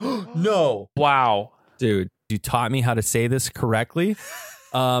No. Wow. Dude, you taught me how to say this correctly.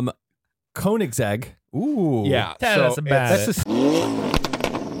 Koenigsegg. Ooh. Yeah. That's so bad. that's just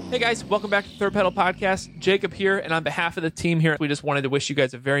Hey guys, welcome back to Third Pedal Podcast. Jacob here, and on behalf of the team here, we just wanted to wish you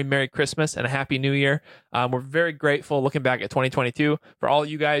guys a very Merry Christmas and a Happy New Year. We're very grateful looking back at 2022 for all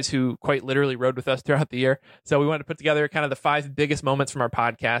you guys who quite literally rode with us throughout the year. So we wanted to put together kind of the 5 biggest moments from our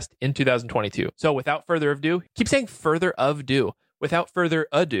podcast in 2022. So without further ado, keep saying further of do. Without further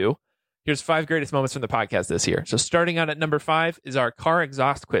ado, here's 5 greatest moments from the podcast this year. So starting out at number 5 is our car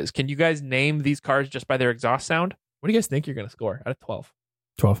exhaust quiz. Can you guys name these cars just by their exhaust sound? What do you guys think you're going to score out of 12?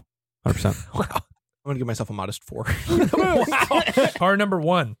 12. 100%. wow. I'm gonna give myself a modest 4. Wow. Car number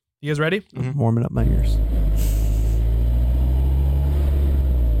 1. You guys ready? Warming up my ears.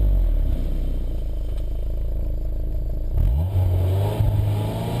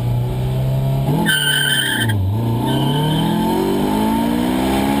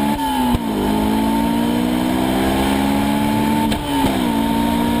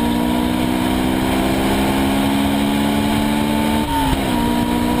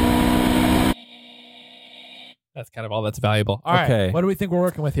 That's kind of all that's valuable. All right. Okay. What do we think we're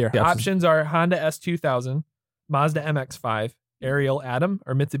working with here? The Options are Honda S2000, Mazda MX-5, Ariel Atom,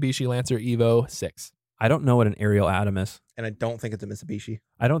 or Mitsubishi Lancer Evo 6. I don't know what an aerial atom is. And I don't think it's a Mitsubishi.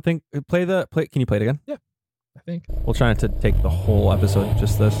 I don't think play. Can you play it again? I think. We'll try not to take the whole episode,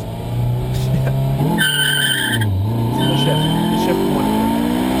 just this. The shift one.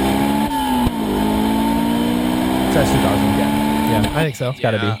 It's S2000. Yeah, I think so.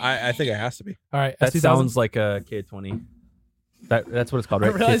 Gotta be. I think it has to be. All right. That S2000. sounds like a K20. That's what it's called, I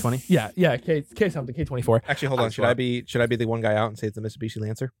right? realized- K20. Yeah, K something, K24. Actually, hold on. Should I be the one guy out and say it's a Mitsubishi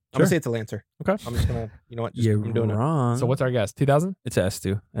Lancer? I'm Sure. gonna say it's a Lancer. Okay. I'm just gonna, you know what? You're I'm doing it. wrong. So what's our guess? 2000? It's a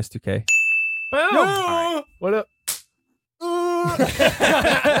S2. S2K. Boom! All right. What up?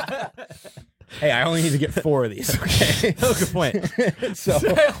 Hey, I only need to get 4 of these. Okay. Oh, good point. So Like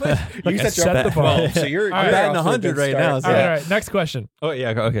you I set your set the bar. 12. So you're All right. Batting off to a 100 good right start. now, All so- right, all right. Next question. Oh, yeah.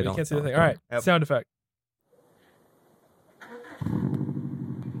 Okay. You Don't. can't see the thing. don't. All right. Yep. Sound effect.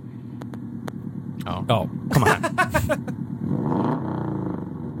 Oh, come on.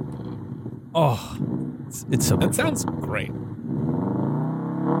 Oh, it's so That good. sounds great.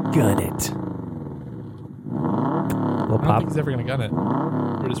 Gun it. Little I don't pop. think he's ever going to gun it.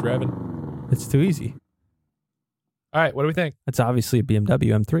 We're just revving. It's too easy. All right. What do we think? That's obviously a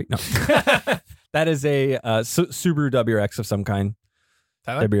BMW M3. No, that is a Subaru WRX of some kind.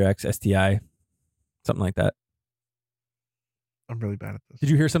 Tyler? WRX STI, something like that. I'm really bad at this. Did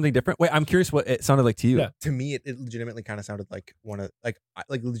you hear something different? Wait, I'm curious what it sounded like to you. Yeah. To me, it legitimately kind of sounded like one of like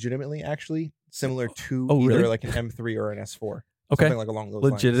legitimately actually similar to Oh, either really? like an M3 or an S4. Okay. Something like along those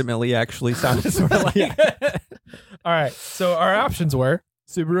lines. Legitimately, actually sounded sort of like. All right. So our options were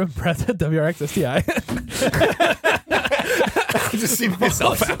Subaru Impreza WRX STI. Just see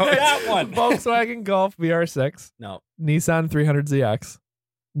myself out. That one. Volkswagen Golf VR6. No. Nissan 300ZX.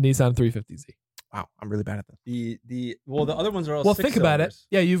 Nissan 350Z. Wow, I'm really bad at this. The other ones are all. Well, six think about it. cylinders.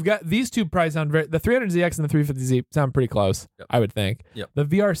 Yeah, you've got these two probably sound very. The 300ZX and the 350Z sound pretty close. Yep. I would think. Yep. The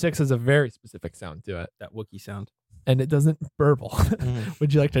VR6 has a very specific sound to it, That Wookiee sound. and it doesn't burble.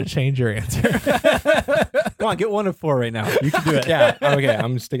 Would you like to change your answer? Come on, get 1 of 4 right now. You can do it. Yeah, okay,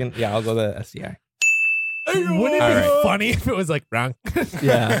 I'm sticking. Yeah, I'll go the SCI. Wouldn't it be All right. funny if it was like wrong?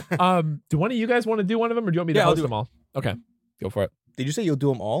 Yeah. Do one of you guys want to do one of them, or do you want me to Yeah, I'll host do them all? Okay, go for it. Did you say you'll do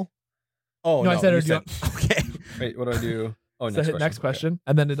them all? Oh No, I said, you or do you okay. Wait, what do I do? Oh, So hit next question,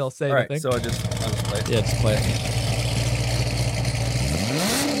 and then it'll say All the right, thing. so I'll just play it. Yeah, just play it.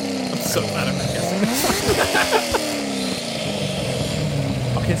 I'm so glad I'm not guessing this.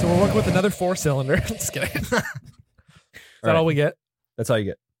 Okay, so we're working with another 4-cylinder. Just kidding. Is that right. all we get? That's all you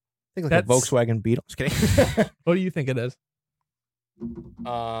get. I think like That's- a Volkswagen Beetle. Just kidding. What do you think it is?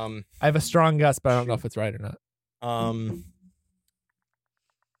 I have a strong guess, but I don't know if it's right or not.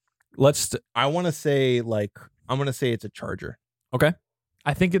 I want to say like I'm gonna say it's a Charger.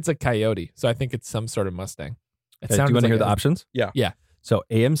 I think it's a Coyote, so I think it's some sort of Mustang. It Okay, do you want to hear the options? Yeah. Yeah. So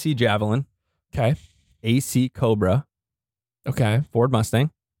AMC Javelin, Okay. AC Cobra, Okay. Ford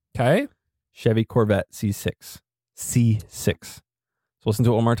Mustang, Okay. Chevy Corvette C6. C6. So listen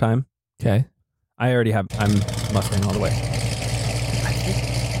to it one more time. Okay. I'm Mustang all the way.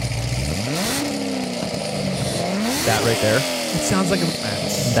 That right there. It sounds like a.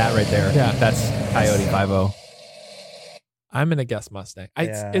 That right there. Yeah. That's Coyote 5.0. I'm gonna guess Mustang.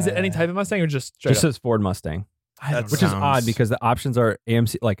 Is it any type of Mustang or just straight Just up? says Ford Mustang, I don't That's- know. which is Sounds- odd because the options are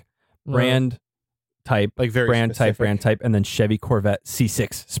AMC, like brand type, Like very brand specific. type, and then Chevy Corvette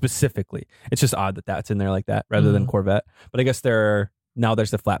C6 specifically. It's just odd that that's in there like that rather than Corvette. But I guess they're Now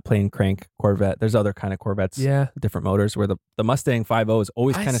there's the flat plane crank Corvette. There's other kind of Corvettes, Yeah. different motors. Where the Mustang 5.0 has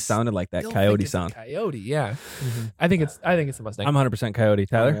always I kind of sounded like that Still Coyote think it's a sound. Coyote, yeah. I think it's the Mustang. I'm 100% Coyote.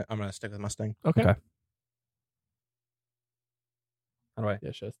 Tyler, I'm gonna stick with Mustang. okay. okay. How do I? Yeah,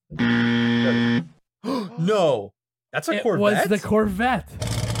 it's just No, that's a it Corvette. was the Corvette.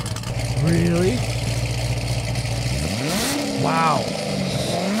 Really? Wow.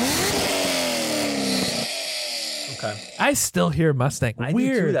 Okay. I still hear Mustang. I do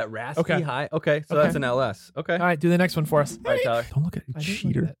Weird. too, that raspy Okay. high. Okay, so Okay. that's an LS. Okay. All right, do the next one for us. All right, Tyler. Don't look at it, you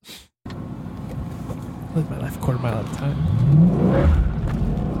cheater. Live my life a quarter mile at a time.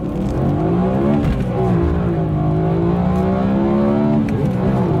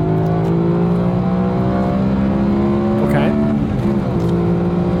 Okay.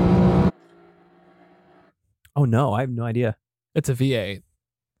 Oh no, I have no idea. It's a V8.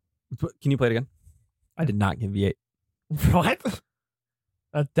 Can you play it again? I did not get V8. What?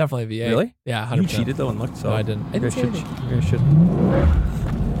 That's definitely a V8. Really? Yeah, 100%. You cheated though and looked. So No, I didn't. I You didn't guys say should. anything. You guys should.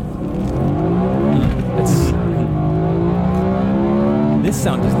 It's, This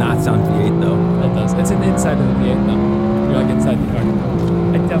sound does not sound V8 though. it does. It's an inside of the V8 though. You're like inside the car.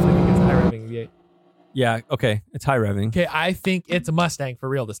 I definitely think it's a high revving V8. Yeah. Okay. It's high revving. Okay, I think it's a Mustang for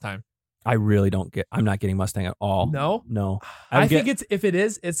real this time. I really don't get. I'm not getting Mustang at all. No? No. I think it's if it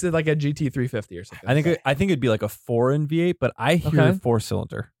is, it's like a GT350 or something. I think it'd be like a foreign V8, but I hear Okay.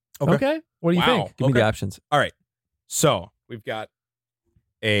 4-cylinder. Okay. What do you Wow. think? Give me the Okay. options. All right. So we've got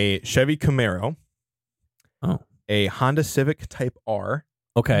a Chevy Camaro, Oh. a Honda Civic Type R,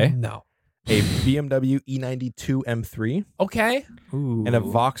 Okay. No. a BMW E92 M3, Okay. Ooh. and a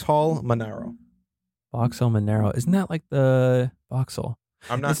Vauxhall Monaro. Vauxhall Monero. Isn't that like the Vauxhall?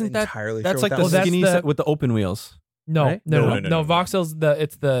 I'm not Isn't that- entirely That's sure. like what the that that's skinny the- set with the open wheels. No, Right? no, no, No, no, no, no. no. Vauxhall's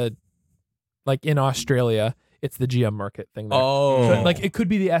it's the like in Australia, it's the GM market thing there. Oh. So, like it could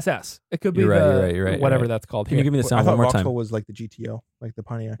be the SS. It could be You're right, the you're right, whatever you're right. that's called. Can you here. give me the I sound thought one more Vauxhall time? was like the GTO, like the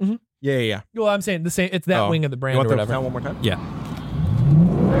Pontiac. Mhm. Yeah. Well, I'm saying the same. It's that Oh. wing of the You brand want or the whatever. sound one more time? Yeah.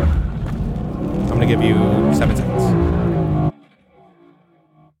 I'm gonna give you 7 seconds.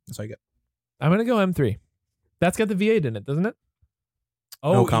 That's all you get. I'm gonna go M3. That's got the V8 in it, doesn't it?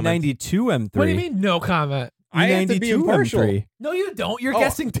 Oh, comment. E92 M3. What do you mean? No comment. I have to be E92 impartial. M3. No, you don't. You're Oh.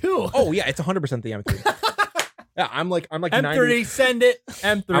 guessing too. Oh yeah, it's 100% the M3. Yeah, I'm like M3, 90. send it.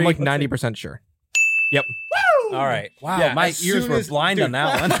 M3. I'm like 90% sure. Yep. All right. Wow, Yeah, my as ears soon were as- blind dude, on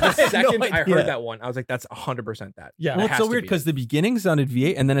that one. The second No I idea. heard that one, I was like, "That's 100% that." Yeah. Well, It it's has so to weird be. because the beginning sounded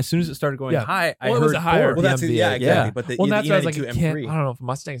V8, and then as soon as it started going Yeah. high, I Well, it was heard a higher Ford. Well, that's BMW. yeah, exactly. Yeah. But the, Well, the that's why I was like, E92 I can't. M3. I don't know if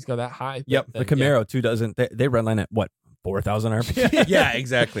Mustangs go that high. Yep, but The then, Camaro too doesn't. They run line at what 4,000 RPM. Yeah,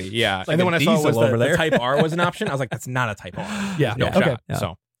 exactly. Yeah. Like and then a when I saw diesel was over the there. Type R was an option, I was like, "That's not a Type R." Yeah. No Yeah. shot. Okay. Yeah.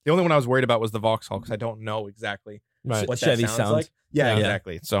 So the only one I was worried about was the Vauxhall because I don't know exactly Right. what Chevy that sounds sounds. like. Yeah, Yeah.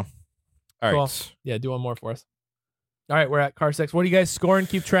 exactly. So, all right. Cool. Yeah, do one more for us. All right, we're at car 6. What do you guys score and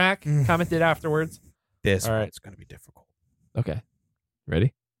keep track? Comment it afterwards. This All right. one's gonna be difficult. Okay.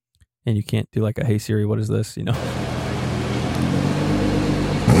 Ready? And you can't do like a "Hey Siri, what is this?" You know.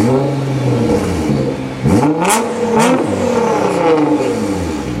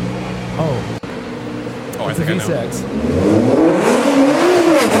 Oh, Oh, I it's a think I know. V6.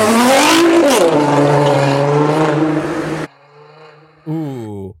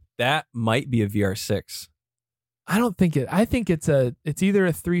 Ooh, that might be a VR6. I don't think it. I think it's either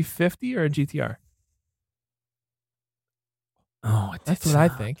a 350 or a GTR. Oh, That's what I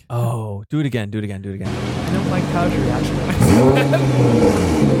think. Oh, do it again. I don't like Kyle's reaction.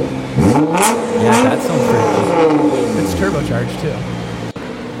 Yeah, that sounds pretty. It's turbocharged too.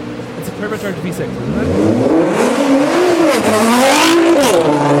 It's a turbocharged V6, isn't it?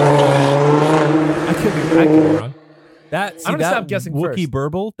 I could be wrong. That I'm gonna that stop guessing Wookiee first.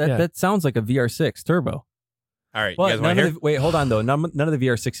 Burble. Yeah. That sounds like a VR6 turbo. All right. You But guys want to hear? wait, hold on though. None of the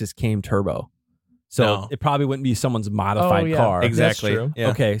VR6s came turbo, so No. it probably wouldn't be someone's modified Oh, yeah. car. Exactly. That's true. Yeah.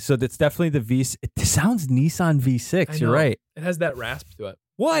 Okay, so that's definitely the V. It sounds Nissan V6. I You're know. right. It has that rasp to it.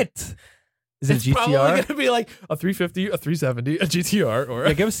 What? Is it It's a probably GTR? gonna be like a 350, a 370, a GTR, or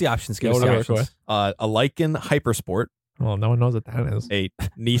Yeah, give us the options. Give Yeah, us the whatever, options. A Lycan Hypersport, well, no one knows what that is. a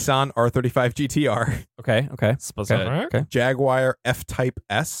Nissan R35 GTR, Okay. Specific? Jaguar F-Type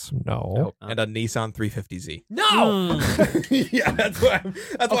S, No. and a Nissan 350Z. No. Yeah, that's why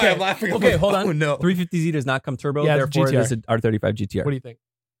Okay, I'm laughing. Okay, hold on. Oh, no. 350Z does not come turbo. Yeah, it's therefore, it GTR. is an R35 GTR. What do you think?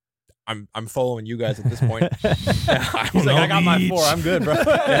 I'm following you guys at this point. He's I don't like, know. I got my 4. I'm good, bro.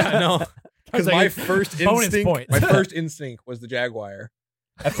 Yeah, no. Because like, my first bonus instinct, points. my first instinct was the Jaguar.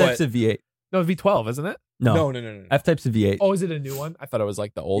 F-Type's a V8. No, V12, isn't it? No. No. F-Type's a V8. Oh, is it a new one? I thought it was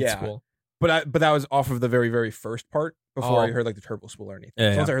like the old Yeah. school. But that was off of the very, very first part before Oh. I heard like the turbo spool or anything.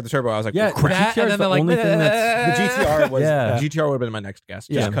 Yeah, So once yeah. I heard the turbo, I was like, Yeah, oh, crap. that, GTR and is then the they're like, only thing that's The GTR was Yeah. the GTR would have been my next guess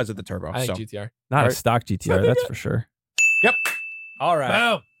Yeah. just because of the turbo. I So think GTR. not a Right. stock GTR, that's for sure. Yep. All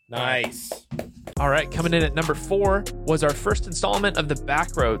right. Boom. nice. All right, coming in at number 4 was our first installment of the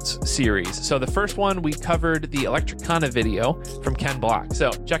Backroads series. So the first one, we covered the Electricana video from Ken Block.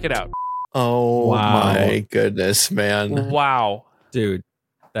 So check it out. Oh Wow. my goodness, man. Wow. Dude,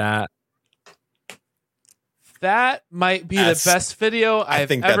 that That might be That's- the best video I've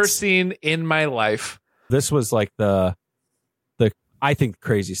think ever that's- seen in my life. this was like the I think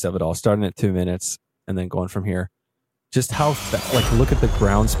craziest of it all, starting at 2 minutes and then going from here. Just how like look at the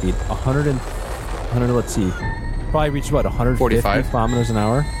ground speed. 100 let's see. Probably reached about 150 45 kilometers an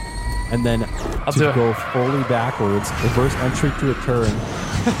hour. And then I'll do to it. go fully backwards, reverse entry to a turn,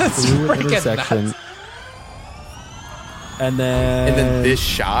 through an freaking intersection. nuts. And then And then this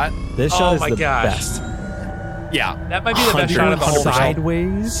shot, this Oh shot is my the gosh. best. yeah, That might be the best shot of the whole show.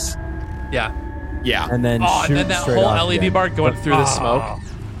 Sideways, Yeah. yeah. and then Oh, shoot and then that straight whole off LED again. bar going through the smoke.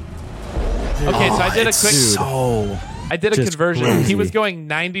 Okay, so I did a it's quick. so I did a just conversion. crazy. He was going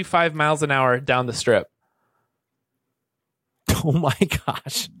 95 miles an hour down the strip. Oh my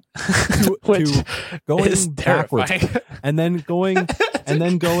gosh. to Which going is backwards terrifying. and then going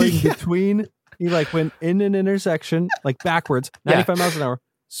between, he like went in an intersection like backwards 95 miles an hour,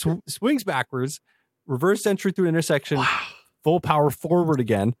 swings backwards, reverse entry through intersection, full power forward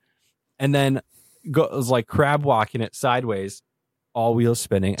again, and then goes like crab walking it sideways, all wheels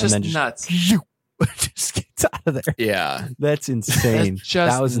spinning, Just and then nuts. just gets out of there. yeah. That's insane. That's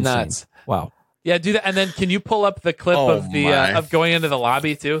just that was insane. nuts. Wow. Yeah, do that. And then can you pull up the clip Oh of the my. of going into the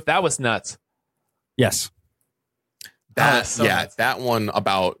lobby too? That was nuts. Yes. That so yeah, nuts. that one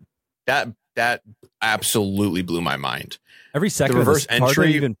about that absolutely blew my mind. Every second reverse of this, hard to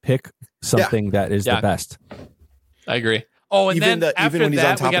entry- even pick something that is Yeah. the best. I agree. Oh, and even then after when he's on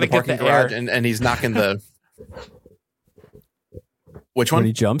that, we top got of to the get parking the garage air. and he's knocking the which When one?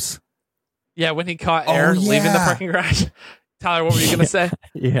 he jumps. Yeah, when he caught Oh, air leaving the yeah. parking garage. Tyler, what were you going to say?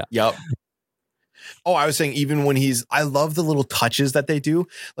 Yeah. Yep. Oh, I was saying even when I love the little touches that they do.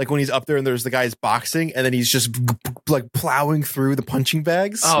 Like when he's up there and there's the guys boxing and then he's just like plowing through the punching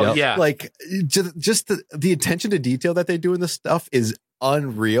bags. Oh, Yep. yeah. Like just the attention to detail that they do in this stuff is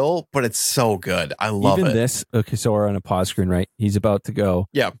unreal, but it's so good. I love Even it. this, okay, so we're on a pause screen, right? He's about to go,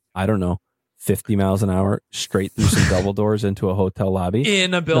 Yeah. I don't know, 50 miles an hour straight through some double doors into a hotel lobby.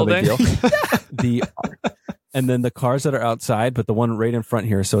 In a No big building. deal. And then the cars that are outside, but the one right in front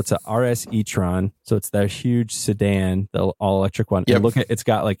here, so it's a RS e-tron, so it's that huge sedan, the all electric one. Yep. And look at it's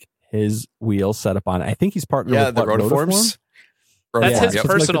got like his wheels set up on it. I think he's partnered Yeah, with the what, rotiforms. That's his so it's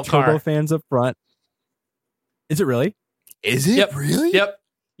personal like the turbo car. fans up front. Is it really? Is it Yep. really? Yep.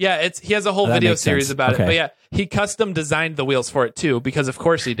 Yeah, he has a whole That video makes series sense. about Okay. it. But yeah, he custom designed the wheels for it too, because of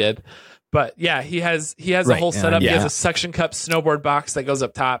course he did. But yeah, he has a Right, whole setup. He yeah. has a suction cup snowboard box that goes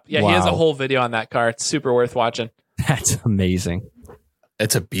up top. Yeah, he has a Wow. whole video on that car. It's super worth watching. That's amazing.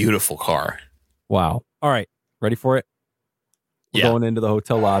 It's a beautiful car. Wow. All right. Ready for it? We're Yeah. going into the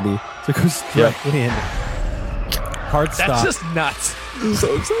hotel lobby. So it goes directly in. Hard That's stop. just nuts. I'm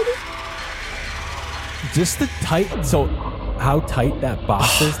so excited. Just the tight. So how tight that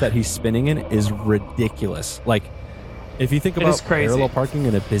box is that he's spinning in is ridiculous. Like, if you think It about is crazy. parallel parking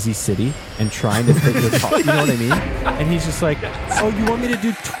in a busy city and trying to fit your car, you know what I mean? And he's just like, oh, you want me to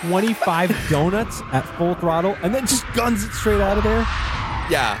do 25 donuts at full throttle and then just guns it straight out of there?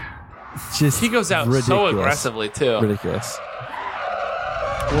 Yeah. Just He goes out so ridiculous. aggressively too. Ridiculous.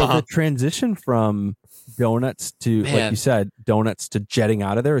 Well, the transition from donuts to, like Man. you said, donuts to jetting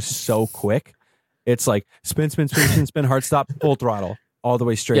out of there is so quick. It's like spin, hard stop, full throttle, all the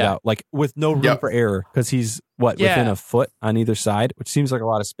way straight Yeah. out, like with no room Yep. for error because he's Yeah. within a foot on either side, which seems like a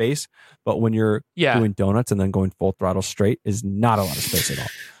lot of space. But when you're Yeah, doing donuts and then going full throttle straight is not a lot of space at all.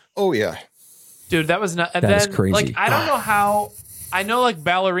 Oh yeah. dude, that was not. And That is then crazy. like I don't know how. I know like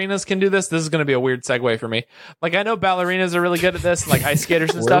ballerinas can do this. This is going to be a weird segue for me. Like I know ballerinas are really good at this, like ice skaters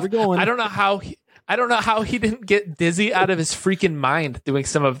and Where stuff. are we going? I don't know how he didn't get dizzy out of his freaking mind doing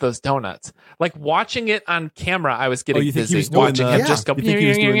some of those donuts. Like watching it on camera, I was getting you think he dizzy was doing watching the- him Yeah. just go. You think he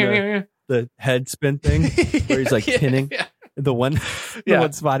was doing The head spin thing where he's like Yeah, pinning yeah. the one, Yeah.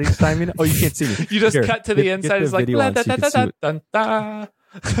 one spot each time. You know? Oh, you can't see me. You just Here, cut to the get inside. It's like video la, on da, so you da, can da, see da, what- dun,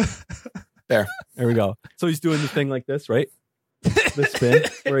 da. There we go. So he's doing the thing like this, right? The spin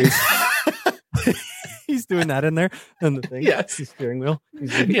where he's doing that in there, and the thing, Yes. the steering wheel.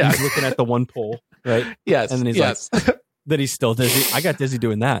 He's Yeah. looking at the one pole, right? Yes, And then he's yes. that he's still dizzy. I got dizzy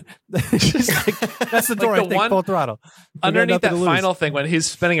doing that. Just like, that's the door. Like I the take one full throttle. I got Underneath nothing that to lose. final thing when he's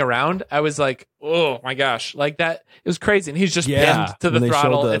spinning around, I was like, oh my gosh, like that. It was crazy. And he's just Yeah, pinned to the when they showed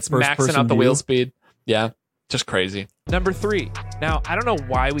throttle. the It's maxing first-person out the wheel view. speed. Yeah. Just crazy. Number 3. Now, I don't know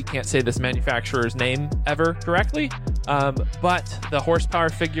why we can't say this manufacturer's name ever correctly, but the horsepower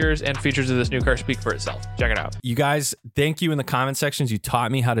figures and features of this new car speak for itself. Check it out. You guys, thank you in the comment sections. You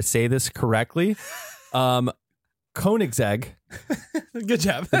taught me how to say this correctly. Koenigsegg. Good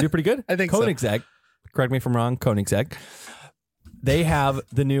job. Did I do pretty good? I think so. Koenigsegg. Correct me if I'm wrong. Koenigsegg. They have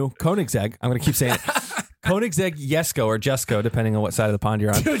the new Koenigsegg. I'm going to keep saying it. Koenigsegg Jesko or Jesko, depending on what side of the pond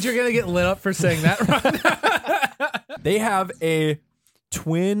you're on. Dude, you're going to get lit up for saying that wrong. They have a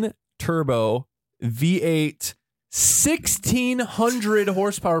twin turbo V8 1600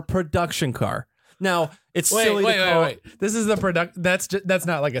 horsepower production car. Now, it's silly to call wait. This is the product. That's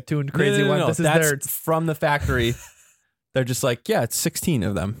not like a tuned crazy No. one. This is That's their. from the factory. They're just like, yeah, it's 16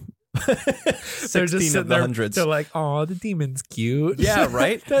 of them. They're just 16 sitting of the there. hundreds. They're like, oh, the demon's cute. Yeah,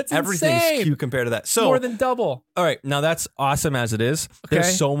 right? That's Everything's insane. cute compared to that. So, More than double. all right, now that's awesome as it is. Okay.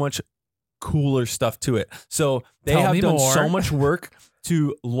 There's so much cooler stuff to it. So they Tell have me done more. so much work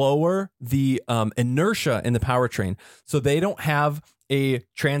to lower the inertia in the powertrain. So they don't have a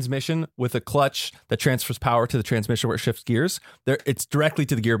transmission with a clutch that transfers power to the transmission where it shifts gears. It's directly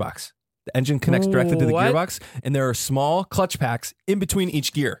to the gearbox. The engine connects directly to the What? gearbox, and there are small clutch packs in between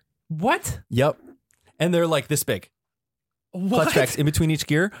each gear. What? Yep. And they're like this big. What? Clutch packs in between each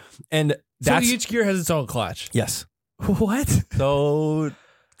gear. And that's so each gear has its own clutch. yes. What? So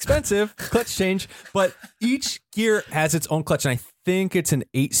expensive clutch change, but each gear has its own clutch, and I think it's an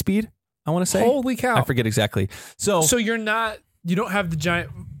 8-speed. I want to say. Holy cow! I forget exactly. So So you don't have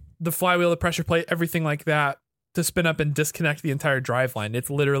the flywheel, the pressure plate, everything like that to spin up and disconnect the entire driveline.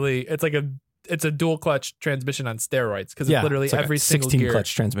 It's a dual clutch transmission on steroids because yeah, it's literally it's like every a single 16 gear.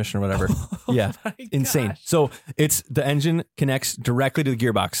 clutch transmission or whatever. Yeah, My insane. gosh. So it's the engine connects directly to the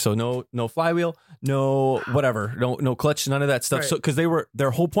gearbox. So no flywheel, no whatever, no clutch, none of that stuff. Right. So because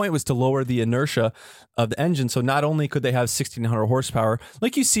their whole point was to lower the inertia of the engine. So not only could they have 1600 horsepower,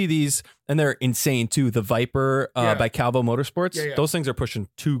 like you see these, and they're insane too. The Viper Yeah. by Calvo Motorsports, Yeah. those things are pushing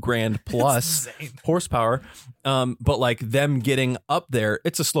 $2,000 plus insane. horsepower. But like them getting up there,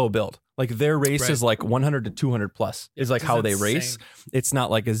 it's a slow build. Like their race is like 100 to 200 plus is like Which how is they insane. race. It's not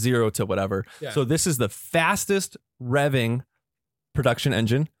like a 0 to whatever. Yeah. So this is the fastest revving production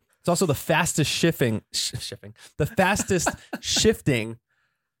engine. It's also the fastest the fastest shifting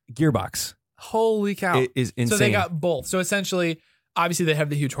gearbox. Holy cow! It is insane. So they got both. So essentially, obviously, they have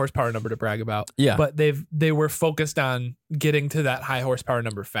the huge horsepower number to brag about. Yeah. But they were focused on getting to that high horsepower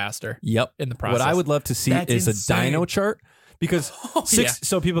number faster Yep. in the process. What I would love to see That's is insane. a dyno chart. Because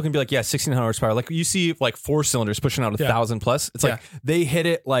so people can be like, yeah, 1600 horsepower. Like you see like 4 cylinders pushing out 1,000 plus. It's like they hit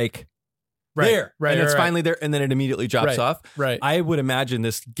it like there. Right. And it's right. finally there. And then it immediately drops Right. off. Right. I would imagine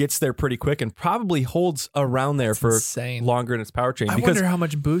this gets there pretty quick and probably holds around there for insane. longer in its powertrain. I Because wonder how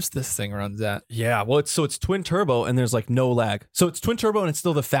much boost this thing runs at. yeah, well, it's twin turbo and there's like no lag. So it's twin turbo and it's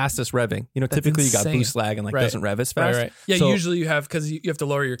still the fastest revving. You know, That's typically you got insane. boost lag and like Right. doesn't rev as fast. Right. Yeah, So- usually you have, because you have to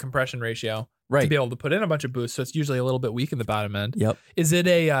lower your compression ratio to Right. be able to put in a bunch of boost. So it's usually a little bit weak in the bottom end. Yep. Is it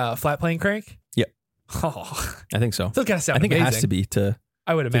a flat plane crank? Yep. Oh, I think so. so it's got to sound I think amazing. it has to be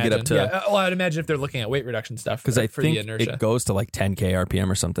I would to get imagine. up to- yeah. Well, I'd imagine if they're looking at weight reduction stuff because for, I for think the inertia. it goes to like 10K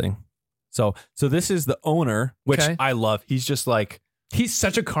RPM or something. So this is the owner, which Okay. I love. He's just like He's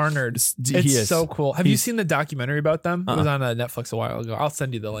such a car nerd. he It's is. so cool. Have you He's- seen the documentary about them? It was on Netflix a while ago. I'll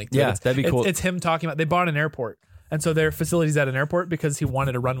send you the link. To Yeah, it. that'd be cool. It's him talking about they bought an airport. And so their facility's at an airport because he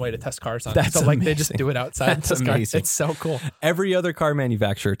wanted a runway to test cars on. That's so like they just amazing. do it outside. and That's test cars. amazing. It's so cool. every other car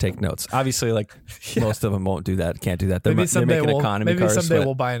manufacturer take notes. Obviously, like most of them won't do that. Can't do that. They're, Maybe they're someday making economy cars. someday but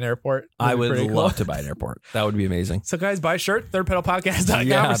we'll buy an airport. I That'd be would pretty love cool. to buy an airport. That would be amazing. So guys, buy a shirt, thirdpedalpodcast.com.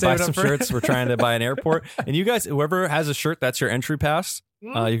 Yeah, We're buy saving some up for shirts. We're trying to buy an airport. And you guys, whoever has a shirt, that's your entry pass.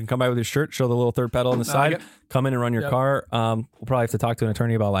 You can come by with your shirt, show the little third pedal on the side, like it. come in and run your Yep. car. We'll probably have to talk to an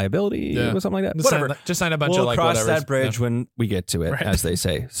attorney about liability or something like that. Just Whatever. just sign a bunch We'll of like cross whatever. that bridge when we get to it, Right. as they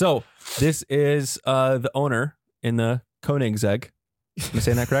say. So this is the owner in the Koenigsegg. Am I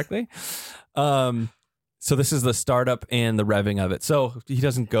saying that correctly? So this is the startup and the revving of it. So he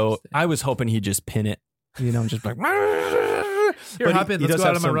doesn't go. I was hoping he'd just pin it, just like. Here, But hop he in. Let's does go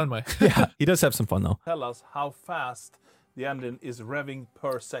out have on my some- runway. Yeah, he does have some fun though. Tell us how fast the engine is revving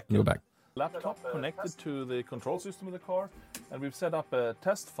per second. Go back. laptop connected to the control system of the car, and we've set up a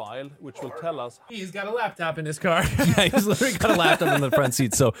test file which will tell us. He's got a laptop in his car. Yeah, he's literally got a laptop in the front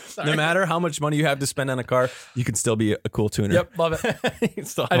seat. So no matter how much money you have to spend on a car, you can still be a cool tuner. Yep, love it. You can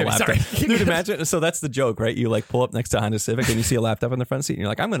still have Anyway, a laptop. sorry. Dude, imagine. So that's the joke, right? You like pull up next to a Honda Civic and you see a laptop in the front seat, and you're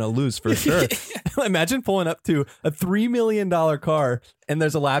like, I'm going to lose for sure. Imagine pulling up to a $3 million car and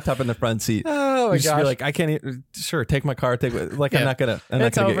there's a laptop in the front seat. Oh my You just gosh. be like, I can't. Sure, take my car. Take like I'm Yeah. not gonna. I'm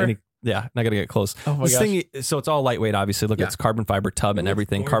It's not gonna over. get any. Yeah, not gonna get close. Oh my this gosh. thing, so it's all lightweight. Obviously, look, Yeah. it's carbon fiber tub and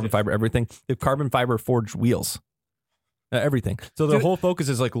everything. Carbon gorgeous. fiber everything. They have carbon fiber forged wheels. Everything. So the Dude, whole focus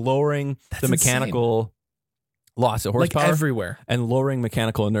is like lowering that's the mechanical loss of like horsepower everywhere. and lowering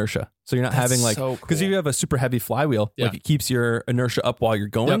mechanical inertia. So you're not That's having like so because cool. if you have a super heavy flywheel, Yeah. like it keeps your inertia up while you're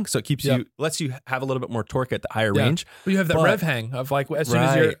going. Yep. So it keeps Yep. you lets you have a little bit more torque at the higher Yeah. range. But you have that But- rev hang of like as soon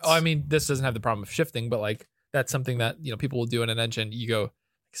as you're. Right. Oh, I mean, this doesn't have the problem of shifting, but like that's something that people will do in an engine. You go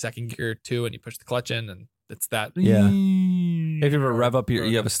second gear 2 and you push the clutch in, and it's that. Yeah. If you ever rev up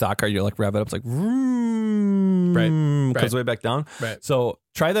you have a stock car, you're like rev it up, it's like vroom, Right. goes way back down. Right. So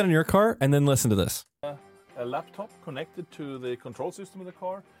try that in your car and then listen to this. A laptop connected to the control system of the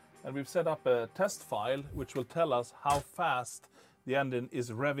car, and we've set up a test file which will tell us how fast the engine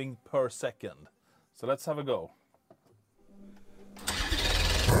is revving per second. So let's have a go.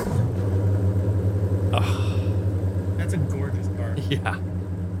 That's a gorgeous car. Yeah.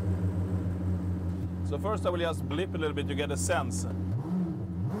 So first I will just blip a little bit to get a sense.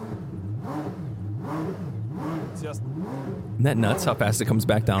 It's just, Isn't that nuts how fast it comes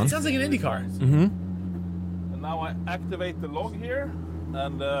back down? It sounds like an Indy car. and now I activate the log here,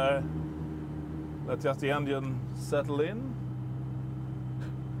 and let just the engine settle in.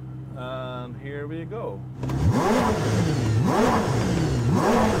 And here we go.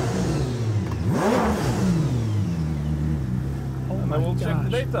 And I will check the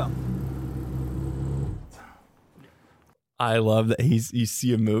data. I love that you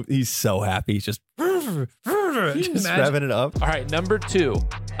see him move. He's so happy. He's just you just imagine? revving it up. All right, number 2.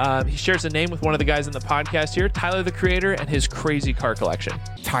 He shares a name with one of the guys in the podcast here, Tyler the Creator, and his crazy car collection.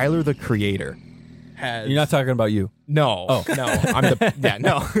 Tyler the Creator has. You're not talking about you. No. Oh. No. I'm the. Yeah.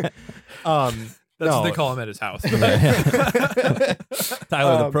 No. That's no. what they call him at his house. Tyler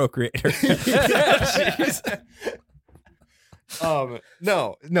the Procreator.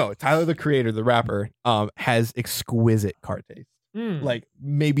 No. Tyler the Creator, the rapper, has exquisite car taste. Like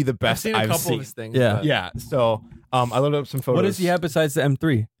maybe the I've best seen a I've couple seen. of his things. Yeah. but- Yeah. So I loaded up some photos. What does he have besides the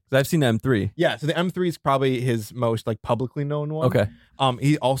M3? 'Cause I've seen the M3. Yeah, so the M3 is probably his most like publicly known one. Okay.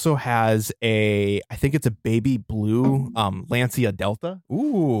 He also has I think it's a baby blue Lancia Delta.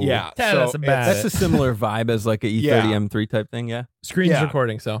 Ooh. Yeah. Tell so us about That's a similar vibe as like a E30 Yeah. M3 type thing. Yeah. Screen's Yeah.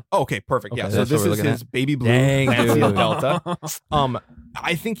 recording, so. Okay, perfect. Okay, Yeah. So that's what this we're is looking his at. baby blue Dang, Lancia dude. Delta.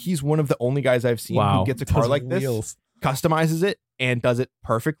 I think he's one of the only guys I've seen Wow. who gets a car Those like this, wheels. customizes it, and does it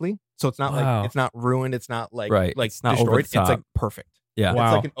perfectly. So it's not Wow. like it's not ruined. It's not like Right. like It's not over destroyed. the It's like top. perfect. Yeah. Wow.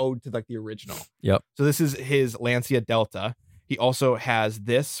 It's like an ode to like the original. Yep. So this is his Lancia Delta. He also has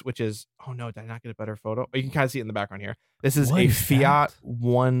this, which is did I not get a better photo? Oh, you can kind of see it in the background here. This is What a is Fiat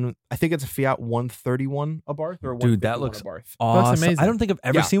I think it's a Fiat 131 Abarth or Dude, that 151 looks Abarth. Awesome. amazing. I don't think I've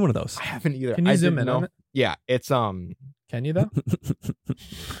ever Yeah. seen one of those. I haven't either. Can you I zoom didn't in on know. it? Yeah, it's Can you though?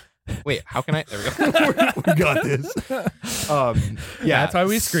 wait, how can I there we go. We got this. Yeah, That's why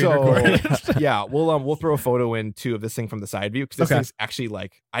we screen record. Yeah, we'll throw a photo in too of this thing from the side view because this Okay. thing's actually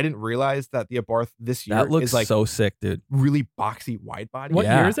like I didn't realize that the Abarth this year That looks is like so sick, dude. really boxy wide body. What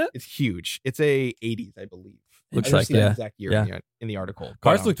Yeah. year is it? It's huge. It's a 80s, I believe. Looks I didn't like, see the yeah. exact year Yeah. in the article.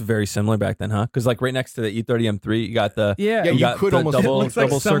 Cars But, looked very similar back then, huh? Because like right next to the E30 M3, you got the Yeah. Yeah, you got could the almost- it double, looks like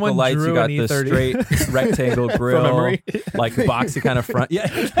double circle someone lights. You drew got an the E30. straight rectangle grill, memory. like boxy kind of front. Yeah,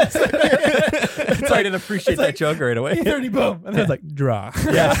 so I didn't appreciate that joke right away. 30 boom. And then it's like, draw.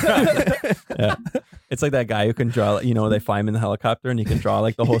 Yeah. Yeah. It's like that guy who can draw, they fly him in the helicopter and he can draw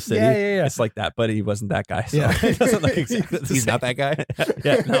like the whole city. Yeah. It's like that, but he wasn't that guy. So Yeah. it doesn't look exactly the He's same. not that guy.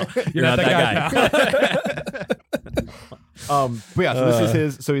 Yeah, no, you're not that guy. But yeah, so this is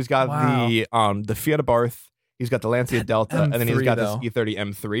his. So he's got Wow. the Fiat Abarth. He's got the Lancia Delta, and then he's M3 got though. this E30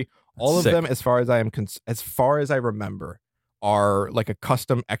 M3. All of Sick. them, as far as I remember, are like a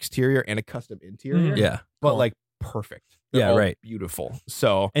custom exterior and a custom interior. Yeah. but Cool. like perfect. They're Yeah, all right. Beautiful.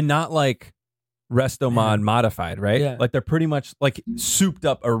 So And not like Resto Mod modified, right? Yeah. Like they're pretty much like souped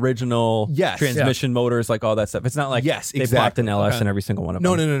up original Yes. transmission motors, like all that stuff. It's not like Yes, they popped exactly. an LS Okay. in every single one of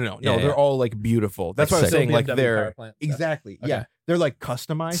no, them. no. Yeah, They're yeah. all like beautiful. That's Like what I'm sick. saying. Like BMW they're power plant stuff. exactly. Okay. Yeah, they're like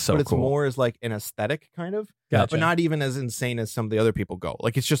customized, So but it's cool. more as like an aesthetic kind of. Gotcha. But not even as insane as some of the other people go.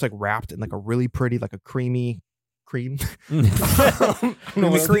 Like it's just like wrapped in like a really pretty, like a creamy cream. Mm.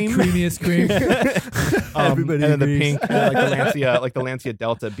 It's the creamiest cream. Everybody and then the agrees. pink, like the Lancia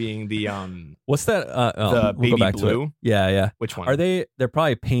Delta being the What's that? the we'll go baby back to it. blue. Yeah. Which one? Are they? They're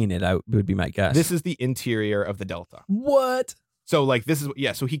probably painted. I would be my guess. This is the interior of the Delta. What? So like this is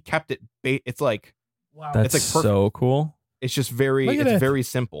so he kept it. It's like Wow. That's it's like so cool. it's just very Look at it's it. very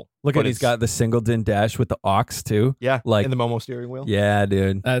simple. Look but at he's got the Singleton dash with the aux too. yeah like- in the Momo steering wheel. Yeah,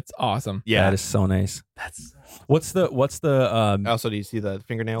 dude. That's awesome. Yeah. That is so nice. That's What's the Also, do you see the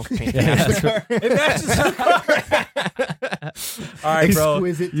fingernail paint? Yeah. match the car? It matches the All right, bro.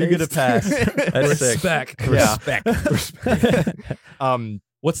 Exquisite You get a taste. pass. That's sick. respect. Yeah. Respect. But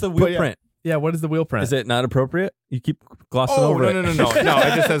What's the wheel yeah. print? Yeah. What is the wheel print? Is it not appropriate? You keep glossing Oh over no, it. no.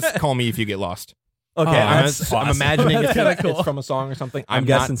 It just says "Call me if you get lost." Okay, Oh, I'm awesome. imagining That's it's, kinda cool. it's from a song or something. I'm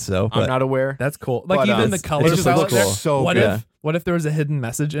guessing so. I'm But not aware. That's cool. Like But, even the it's color just just palette. looks there. cool. so What good. if there was a hidden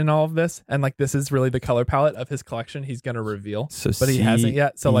message in all of this, and like this is really the color palette of his collection? He's gonna reveal, So but he hasn't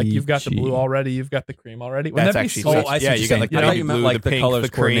yet. So like you've got the blue CEG. already, you've got the cream already. Wouldn't That's that be actually sweet? Oh, I see Yeah, what you you're got, saying. like, I the thought you meant blue, like the the pink, colors the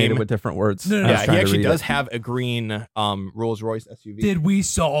coordinated cream. with different words. No, no, I no. was Yeah, trying he to actually read does it. have a green Rolls Royce SUV. Did we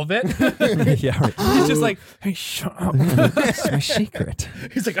solve it? Yeah, right. He's just like, hey, shut up. It's my secret.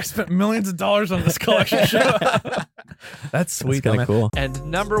 He's like, I spent millions of dollars on this collection. That's sweet. That's kind man. of cool. And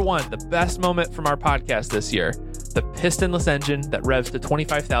number one, the best moment from our podcast this year, the pistonless engine that revs to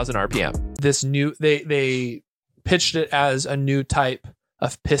 25,000 RPM. This new, they pitched it as a new type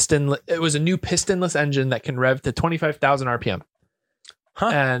of piston. It was a new pistonless engine that can rev to 25,000 RPM. Huh.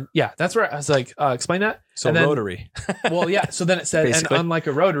 And yeah, that's where I was like, explain that. So And then- rotary. Well, yeah. So then it said, Basically. and unlike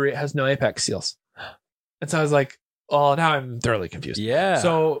a rotary, it has no apex seals. And so I was like, oh, now I'm thoroughly confused. Yeah.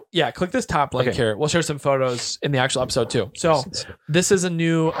 So yeah, click this top link Okay. here. We'll share some photos in the actual episode too. So this is a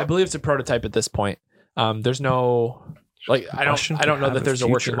new, I believe it's a prototype at this point. There's no like I Combustion don't know can that have there's a a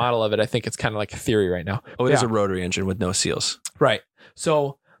working future. model of it. I think it's kind of like a theory right now. oh, it is Yeah. a rotary engine with no seals. Right.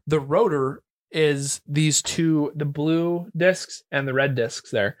 So the rotor is these two, the blue discs and the red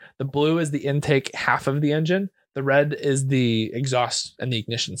discs there. The blue is the intake half of the engine. The red is the exhaust and the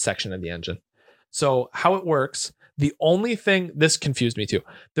ignition section of the engine. So how it works, the only thing, this confused me too.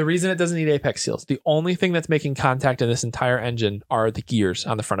 The reason it doesn't need apex seals, the only thing that's making contact in this entire engine are the gears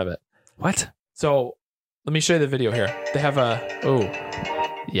on the front of it. What? So let me show you the video here. They have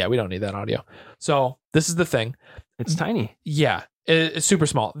yeah, we don't need that audio. So this is the thing. It's tiny. Yeah, it's super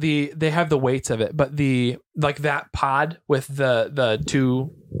small. They have the weights of it, but the like that pod with the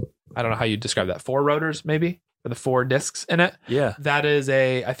two, I don't know how you describe that, 4 rotors maybe, or the 4 discs in it. Yeah. That is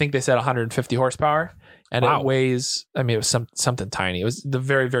I think they said 150 horsepower, and Wow. it weighs. I mean, it was something tiny. It was the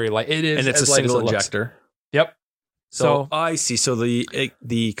very very light. It is, And it's a as light as single it looks. injector. Yep. So I see. So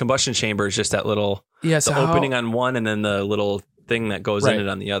the combustion chamber is just that little Yeah, the so how- opening on one and then the little thing that goes Right. in it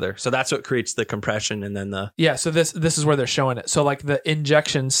on the other. So that's what creates the compression and then the Yeah, so this is where they're showing it. So like the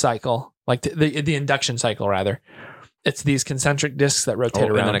injection cycle, like the induction cycle rather, it's these concentric discs that rotate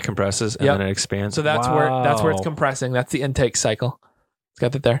and around. then it compresses and Yep. then it expands. So that's where it's Wow. compressing. That's the intake cycle. It's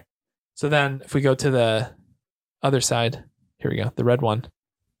got that there. So then if we go to the other side, here we go, the red one.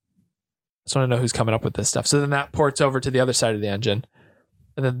 Just want to know who's coming up with this stuff. So then that ports over to the other side of the engine.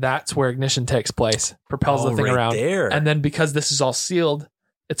 And then that's where ignition takes place, propels the thing right around. there. And then because this is all sealed,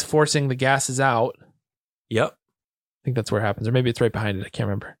 it's forcing the gases out. Yep. I think that's where it happens. Or maybe it's right behind it. I can't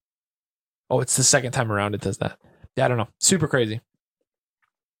remember. Oh, it's the second time around it does that. Yeah, I don't know. Super crazy.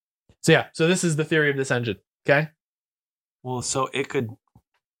 So yeah, so this is the theory of this engine. Okay. Well, so it could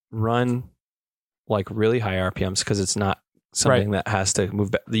run like really high RPMs because it's not something that has to move.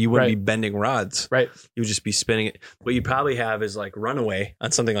 You wouldn't be bending rods. Right. You would just be spinning it. What you probably have is like runaway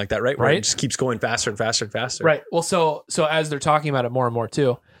on something like that, right? Where Right. it just keeps going faster and faster and faster. Right. Well, so as they're talking about it more and more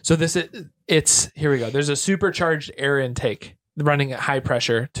too. So it's here we go. There's a supercharged air intake running at high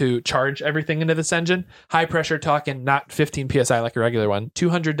pressure to charge everything into this engine. High pressure talking not 15 psi like a regular one,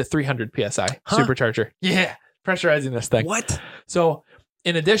 200 to 300 psi supercharger. Yeah, pressurizing this thing. What? So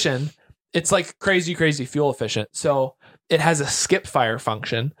in addition, it's like crazy fuel efficient. So it has a skip fire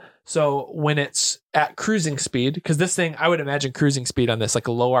function. So when it's at cruising speed, because this thing, I would imagine cruising speed on this, like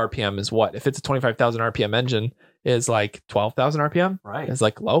a low RPM is what? If it's a 25,000 RPM engine, is like 12,000 RPM. Right. It's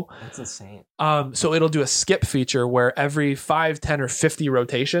like low. That's insane. So it'll do a skip feature where every 5, 10, or 50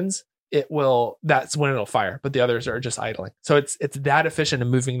 rotations, that's when it'll fire, but the others are just idling. So it's that efficient and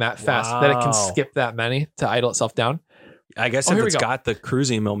moving that fast that it can Wow. skip that many to idle itself down. I guess Oh, if here we it's go. got the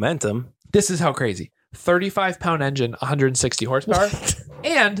cruising momentum. This is how crazy. 35-pound engine, 160 horsepower.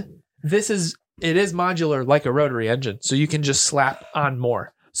 And it is modular like a rotary engine. So you can just slap on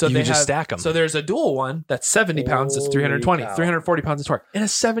more. So You they can just have- stack 'em. So there's a dual one that's 70 pounds, that's 320, 340 pounds of torque, and a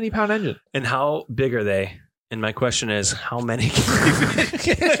 70-pound engine. And how big are they And my question is, how many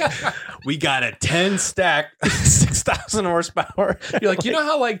we got a 10 stack, 6,000 horsepower. You're like, you know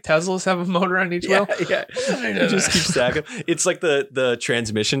how like Teslas have a motor on each wheel? Yeah. You just keep stacking. It's like the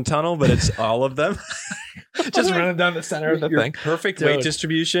transmission tunnel, but it's all of them. Just running down the center of the Your thing. perfect Dude. weight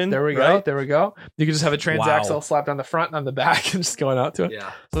distribution. There we go. right? There we go. You can just have a transaxle Wow. slapped on the front and on the back and just going out to it.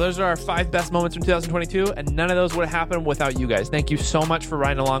 Yeah. So those are our 5 best moments from 2022, and none of those would have happened without you guys. Thank you so much for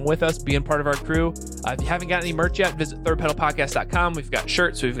riding along with us, being part of our crew. If you haven't got any merch yet, visit thirdpedalpodcast.com. We've got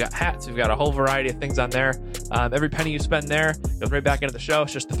shirts, we've got hats, we've got a whole variety of things on there. Every penny you spend there goes right back into the show.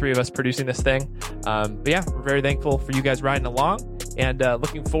 It's just the 3 of us producing this thing. But yeah, we're very thankful for you guys riding along, and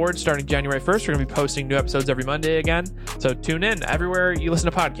looking forward. Starting January 1st, we're going to be posting new episodes every Monday again. So tune in everywhere you listen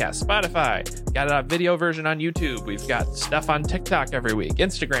to podcasts. Spotify, got a video version on YouTube. We've got stuff on TikTok every week,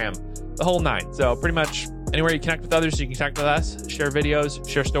 Instagram, the whole 9. So pretty much anywhere you connect with others, you can connect with us, share videos,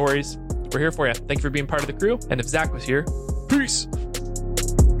 share stories. We're here for you. Thank you for being part of the crew. And if Zach was here, peace.